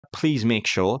please make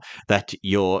sure that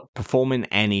you're performing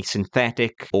any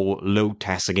synthetic or load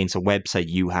tests against a website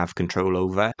you have control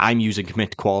over. I'm using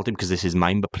commit quality because this is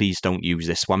mine, but please don't use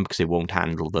this one because it won't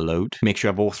handle the load. Make sure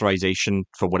you have authorization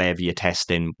for whatever you're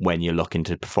testing when you're looking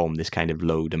to perform this kind of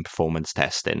load and performance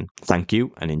testing. Thank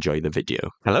you and enjoy the video.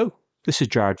 Hello. This is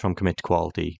Jared from Commit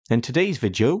Quality. In today's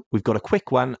video, we've got a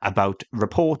quick one about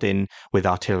reporting with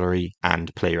Artillery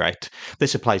and Playwright.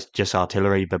 This applies to just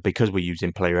Artillery, but because we're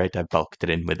using Playwright, I've bulked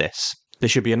it in with this. This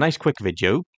should be a nice quick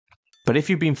video, but if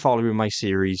you've been following my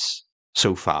series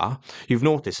so far, you've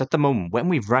noticed at the moment when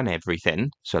we've run everything,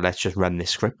 so let's just run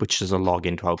this script, which is a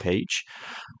login to our page.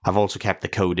 I've also kept the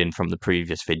code in from the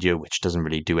previous video, which doesn't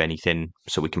really do anything,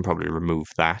 so we can probably remove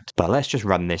that. But let's just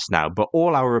run this now. But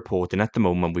all our reporting at the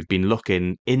moment, we've been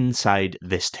looking inside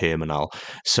this terminal.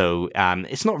 So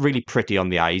it's not really pretty on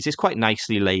the eyes. It's quite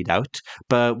nicely laid out,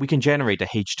 but we can generate a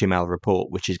HTML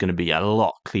report, which is going to be a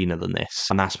lot cleaner than this.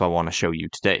 And that's what I want to show you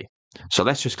today. So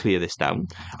let's just clear this down.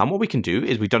 And what we can do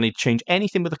is we don't need to change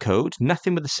anything with the code,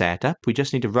 nothing with the setup. We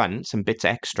just need to run some bits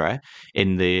extra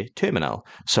in the terminal.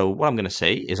 So what I'm going to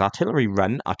say is artillery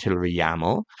run artillery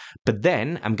YAML, but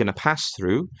then I'm going to pass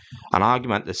through an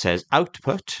argument that says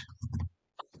output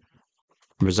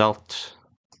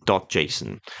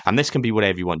result.json. And this can be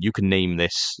whatever you want. You can name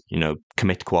this,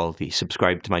 commit quality,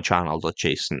 subscribe to my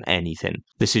channel.json, anything.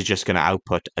 This is just going to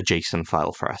output a JSON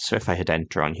file for us. So if I hit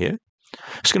enter on here,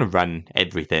 it's going to run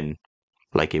everything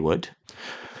like it would.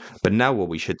 But now what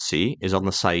we should see is on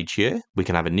the side here, we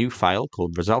can have a new file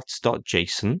called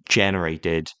results.json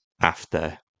generated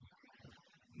after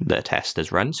the test is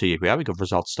run. So here we are, we've got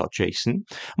results.json. And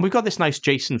we've got this nice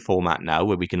JSON format now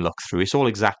where we can look through. It's all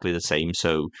exactly the same.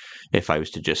 So if I was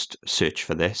to just search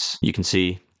for this, you can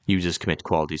see users commit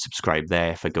quality subscribe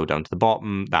there. If I go down to the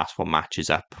bottom, that's what matches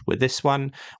up with this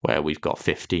one, where we've got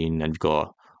 15 and we've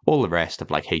got all the rest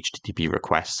of like HTTP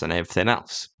requests and everything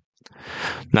else.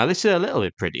 Now this is a little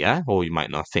bit prettier, or you might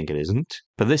not think it isn't,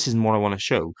 but this isn't what I want to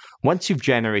show. Once you've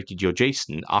generated your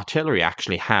JSON, Artillery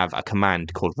actually have a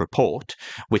command called report,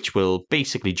 which will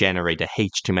basically generate a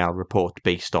HTML report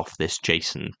based off this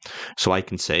JSON. So I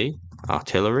can say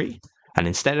artillery, and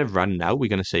instead of run now, we're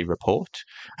going to say report,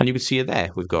 and you can see it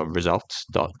there. We've got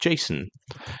results.json.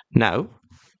 Now,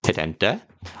 hit enter,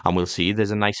 and we'll see there's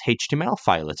a nice HTML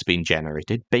file that's been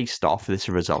generated based off this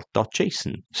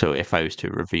result.json. So if I was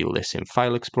to reveal this in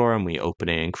File Explorer and we open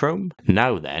it in Chrome,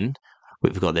 now then,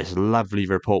 we've got this lovely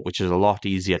report, which is a lot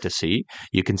easier to see.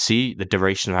 You can see the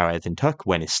duration of how everything took,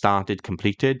 when it started,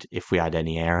 completed, if we had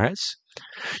any errors.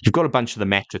 You've got a bunch of the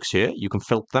metrics here. You can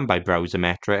filter them by browser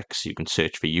metrics. You can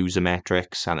search for user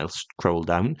metrics and it'll scroll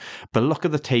down. But look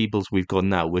at the tables we've got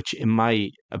now, which in my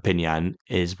opinion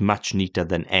is much neater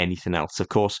than anything else. Of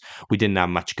course, we didn't have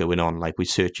much going on, like we're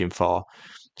searching for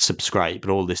subscribe, but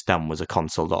all this done was a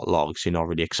console.log, so you're not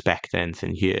really expecting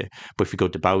anything here. But if we go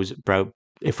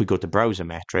to browser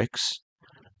metrics,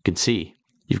 you can see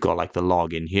you've got like the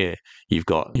log in here. You've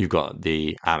got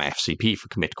the FCP for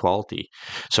commit quality.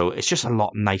 So it's just a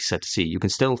lot nicer to see. You can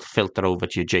still filter over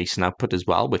to your JSON output as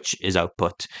well, which is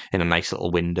output in a nice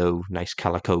little window, nice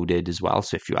color coded as well.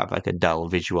 So if you have like a dull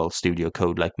Visual Studio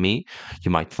Code like me,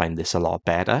 you might find this a lot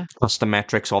better. Plus the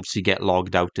metrics obviously get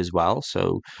logged out as well.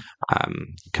 So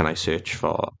can I search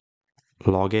for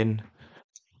login?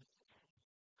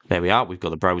 There we are. We've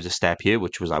got the browser step here,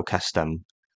 which was our custom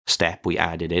step we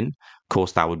added in. Of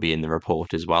course, that would be in the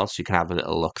report as well, so you can have a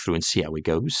little look through and see how it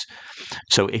goes.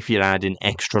 So if you're adding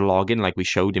extra login like we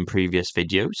showed in previous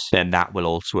videos, then that will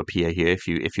also appear here.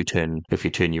 If you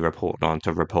turn your report on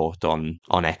to report on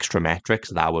extra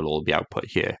metrics, that will all be output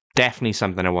here. Definitely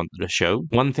something I wanted to show.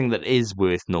 One thing that is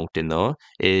worth noting though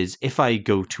is if I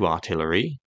go to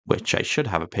Artillery, which I should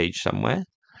have a page somewhere.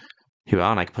 Here we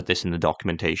are, and I can put this in the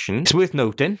documentation. It's worth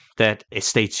noting that it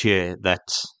states here that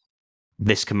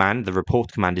this command, the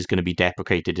report command, is going to be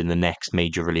deprecated in the next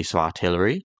major release of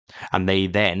Artillery. And they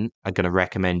then are going to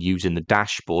recommend using the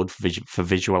dashboard for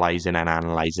visualizing and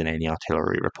analyzing any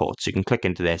Artillery reports. So you can click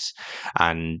into this,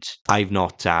 and I've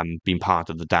not been part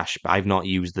of the dashboard. I've not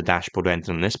used the dashboard or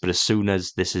anything on this, but as soon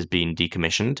as this has been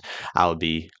decommissioned, I'll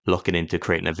be looking into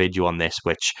creating a video on this,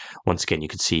 which once again, you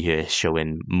can see here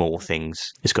showing more things.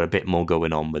 It's got a bit more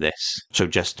going on with this. So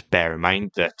just bear in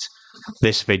mind that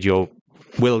this video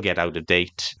will get out of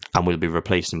date and we'll be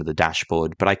replacing with the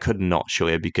dashboard, but I could not show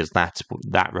you because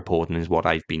that reporting is what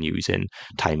I've been using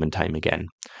time and time again.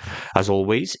 As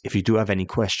always, if you do have any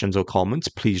questions or comments,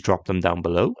 please drop them down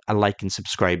below. A like and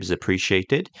subscribe is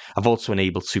appreciated. I've also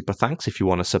enabled super thanks if you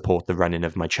want to support the running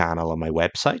of my channel on my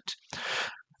website.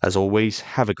 As always,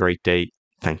 have a great day.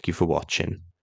 Thank you for watching.